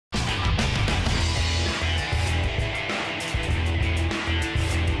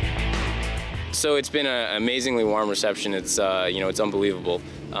So it's been an amazingly warm reception. It's it's unbelievable.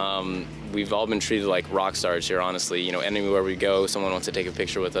 We've all been treated like rock stars here, honestly. Anywhere we go, someone wants to take a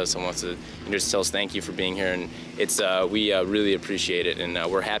picture with us, someone wants to just tell us thank you for being here, and it's we really appreciate it, and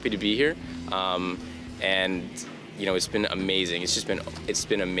we're happy to be here. And it's been amazing. It's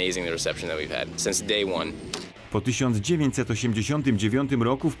been amazing the reception that we've had since day one. Po 1989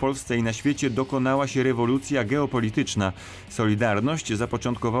 roku w Polsce i na świecie dokonała się rewolucja geopolityczna. Solidarność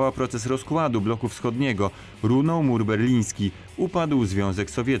zapoczątkowała proces rozkładu bloku wschodniego. Runął mur berliński. Upadł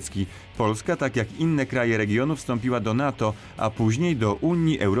Związek Sowiecki. Polska, tak jak inne kraje regionu, wstąpiła do NATO, a później do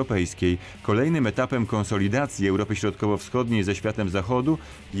Unii Europejskiej. Kolejnym etapem konsolidacji Europy Środkowo-Wschodniej ze światem Zachodu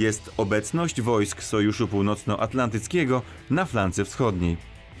jest obecność wojsk Sojuszu Północnoatlantyckiego na flance wschodniej.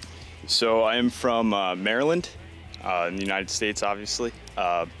 So I am from Maryland, in the United States, obviously.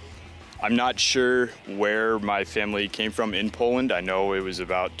 I'm not sure where my family came from in Poland. I know it was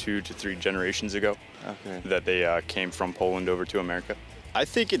about 2 to 3 generations ago that they came from Poland over to America. I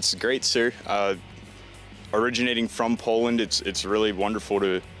think it's great, sir. Originating from Poland, it's really wonderful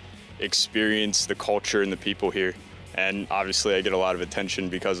to experience the culture and the people here. And obviously I get a lot of attention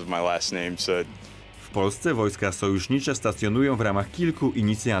because of my last name, so. W Polsce wojska sojusznicze stacjonują w ramach kilku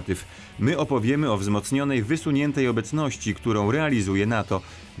inicjatyw. My opowiemy o wzmocnionej, wysuniętej obecności, którą realizuje NATO.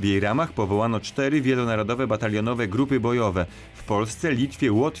 W jej ramach powołano 4 wielonarodowe batalionowe grupy bojowe w Polsce,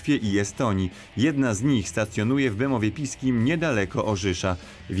 Litwie, Łotwie i Estonii. Jedna z nich stacjonuje w Bemowie Piskim niedaleko Orzysza.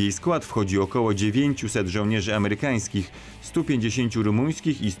 W jej skład wchodzi około 900 żołnierzy amerykańskich, 150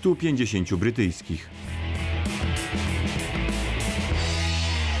 rumuńskich i 150 brytyjskich.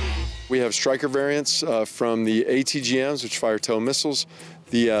 We have Stryker variants from the ATGMs, which fire TOW missiles,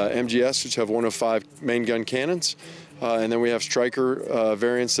 the MGS, which have 105 main gun cannons, and then we have Stryker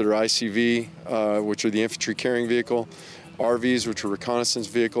variants that are ICV, which are the infantry carrying vehicle, RVs, which are reconnaissance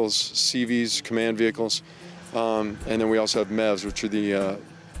vehicles, CVs, command vehicles, and then we also have MEVs, which are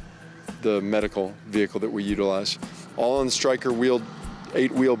the medical vehicle that we utilize. All on the Stryker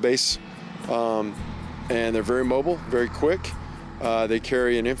 8-wheel base, and they're very mobile, very quick. They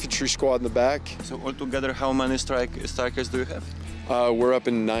carry an infantry squad in the back. So altogether, how many Strykers do you have? We're up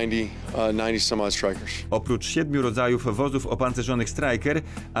in 90 some odd Strykers. Oprócz 7 rodzajów wozów opancerzonych Stryker,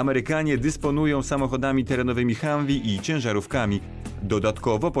 Amerykanie dysponują samochodami terenowymi Humvee i ciężarówkami.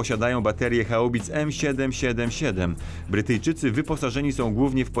 Dodatkowo posiadają baterie haubic M777. Brytyjczycy wyposażeni są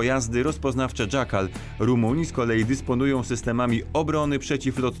głównie w pojazdy rozpoznawcze Jackal. Rumuni z kolei dysponują systemami obrony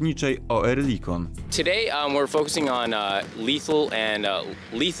przeciwlotniczej Oerlikon. Today we're focusing on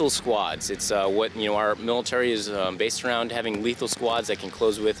lethal squads. It's what our military is based around, having lethal squads that can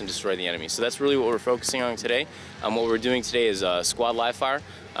close with and destroy the enemy. So that's really what we're focusing on today. What we're doing today is squad live fire.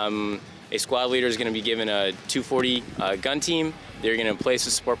 A squad leader is going to be given a 240 gun team. They're going to place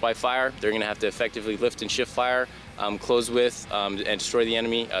a support by fire. They're going to have to effectively lift and shift fire, close with and destroy the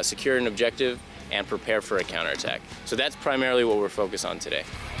enemy, secure an objective, and prepare for a counterattack. So that's primarily what we're focused on today.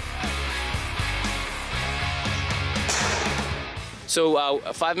 So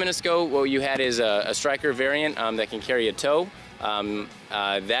 5 minutes ago, what you had is a Stryker variant that can carry a TOW.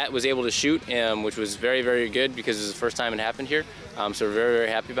 That was able to shoot, which was very, very good because it's the first time it happened here. So we're very, very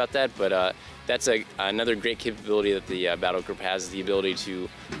happy about that. But that's another great capability that the battle group has, the ability to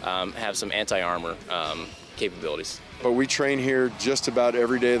have some anti-armor capabilities. But we train here just about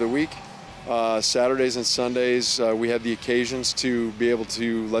every day of the week. Saturdays and Sundays, we have the occasions to be able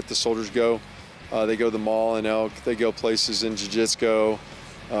to let the soldiers go. They go to the mall in Elk, they go places in Zaczek,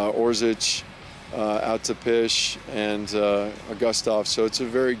 Orzysz, out to Pish and Augustov. So it's a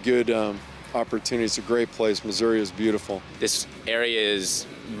very good opportunity. It's a great place. Missouri is beautiful. This area is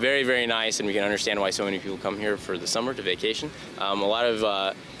very, very nice, and we can understand why so many people come here for the summer to vacation. A lot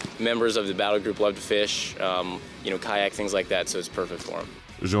of members of the battle group love to fish, kayak, things like that, so it's perfect for them.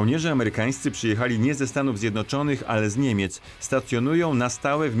 Żołnierze amerykańscy przyjechali nie ze Stanów Zjednoczonych, ale z Niemiec. Stacjonują na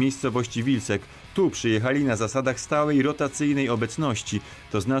stałe w miejscowości Wilczek. Tu przyjechali na zasadach stałej rotacyjnej obecności.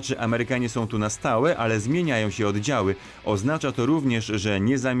 To znaczy Amerykanie są tu na stałe, ale zmieniają się oddziały. Oznacza to również, że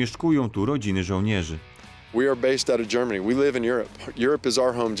nie zamieszkują tu rodziny żołnierzy. We are based out of Germany. We live in Europe. Europe is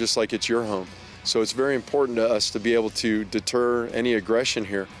our home just like it's your home. So it's very important to us to be able to deter any aggression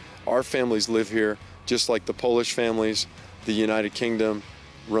here. Our families live here just like the Polish families, the United Kingdom,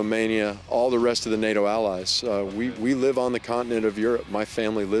 Romania, all the rest of the NATO allies. We live on the continent of Europe. My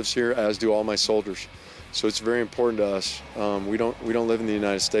family lives here, as do all my soldiers. So it's very important to us. We don't live in the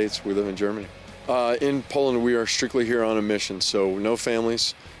United States. We live in Germany. In Poland, we are strictly here on a mission. So no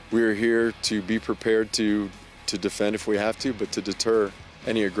families. We are here to be prepared to defend if we have to, but to deter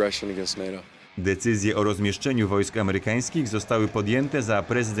any aggression against NATO. Decyzje o rozmieszczeniu wojsk amerykańskich zostały podjęte za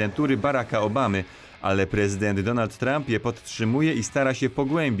prezydentury Baracka Obamy, ale prezydent Donald Trump je podtrzymuje i stara się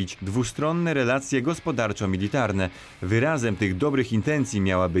pogłębić dwustronne relacje gospodarczo-militarne. Wyrazem tych dobrych intencji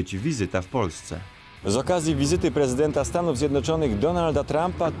miała być wizyta w Polsce. Z okazji wizyty prezydenta Stanów Zjednoczonych Donalda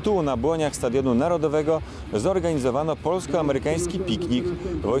Trumpa tu na błoniach Stadionu Narodowego zorganizowano polsko-amerykański piknik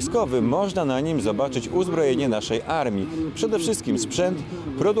wojskowy. Można na nim zobaczyć uzbrojenie naszej armii. Przede wszystkim sprzęt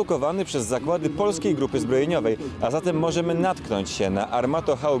produkowany przez zakłady Polskiej Grupy Zbrojeniowej, a zatem możemy natknąć się na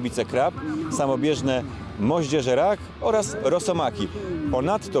armato-haubice Capt, samobieżne moździerze Rak oraz rosomaki.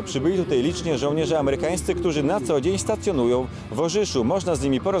 Ponadto przybyli tutaj licznie żołnierze amerykańscy, którzy na co dzień stacjonują w Orzyszu. Można z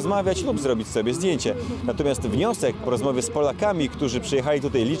nimi porozmawiać lub zrobić sobie zdjęcie. Natomiast wniosek po rozmowie z Polakami, którzy przyjechali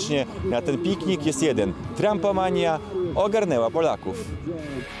tutaj licznie na ten piknik, jest jeden. Trumpomania ogarnęła Polaków.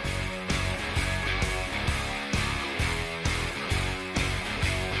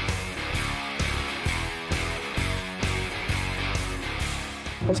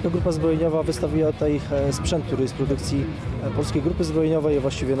 Polska Grupa Zbrojeniowa wystawiła tutaj sprzęt, który jest z produkcji Polskiej Grupy Zbrojeniowej, a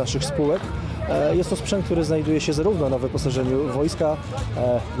właściwie naszych spółek. Jest to sprzęt, który znajduje się zarówno na wyposażeniu wojska,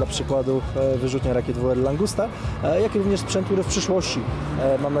 dla przykładu wyrzutnia rakiet WR Langusta, jak i również sprzęt, który w przyszłości,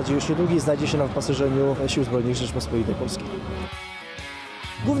 mam nadzieję już niedługiej, znajdzie się na wyposażeniu Sił Zbrojnych Rzeczypospolitej Polskiej.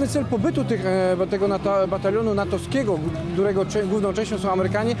 Główny cel pobytu tego batalionu natowskiego, którego główną częścią są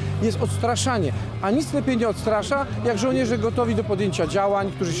Amerykanie, jest odstraszanie. A nic lepiej nie odstrasza, jak żołnierze gotowi do podjęcia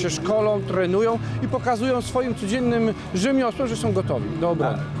działań, którzy się szkolą, trenują i pokazują swoim codziennym rzemiosłem, że są gotowi do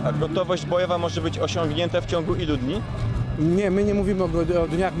obrony. A gotowość bojowa może być osiągnięta w ciągu ilu dni? Nie, my nie mówimy o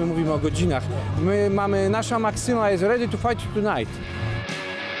dniach, my mówimy o godzinach. Nasza maksyma jest ready to fight tonight.